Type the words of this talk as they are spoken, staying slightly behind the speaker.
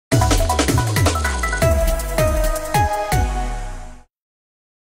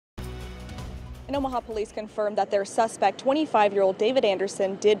And Omaha police confirmed that their suspect, 25-year-old David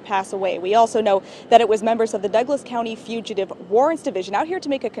Anderson, did pass away. We also know that it was members of the Douglas County Fugitive Warrants Division out here to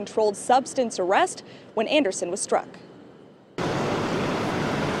make a controlled substance arrest when Anderson was struck.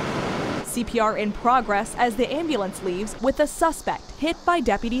 CPR in progress as the ambulance leaves with a suspect hit by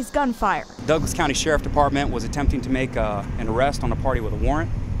deputies' gunfire. Douglas County Sheriff Department was attempting to make an arrest on a party with a warrant.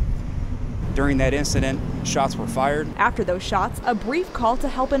 During that incident, shots were fired. After those shots, a brief call to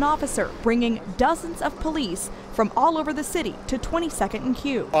help an officer, bringing dozens of police from all over the city to 22nd and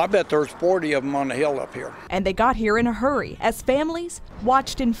Q. I bet there's 40 of them on the hill up here. And they got here in a hurry as families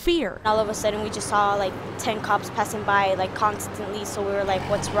watched in fear. All of a sudden we just saw like 10 cops passing by like constantly, so we were like,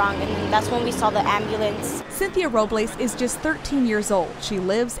 what's wrong? And then that's when we saw the ambulance. Cynthia Robles is just 13 years old. She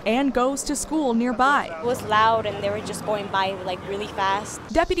lives and goes to school nearby. It was loud and they were just going by like really fast.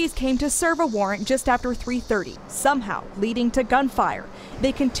 Deputies came to serve a warrant just after 3:30, somehow leading to gunfire.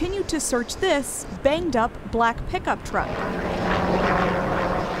 They continued to search this banged up black pickup truck.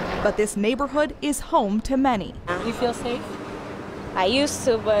 But this neighborhood is home to many. You feel safe? I used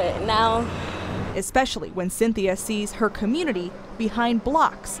to, but now. Especially when Cynthia sees her community behind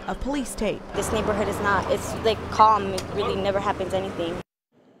blocks of police tape. This neighborhood is not, it's like calm, it really never happens anything.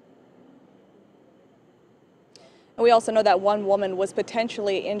 We also know that one woman was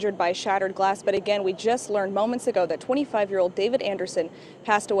potentially injured by shattered glass, but again, we just learned moments ago that 25-year-old David Anderson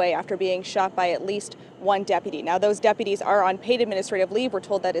passed away after being shot by at least one deputy. Now, those deputies are on paid administrative leave. We're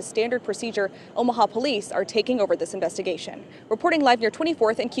told that is standard procedure. Omaha police are taking over this investigation. Reporting live near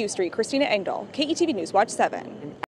 24th and Q Street, Christina Engdahl, KETV News Watch 7.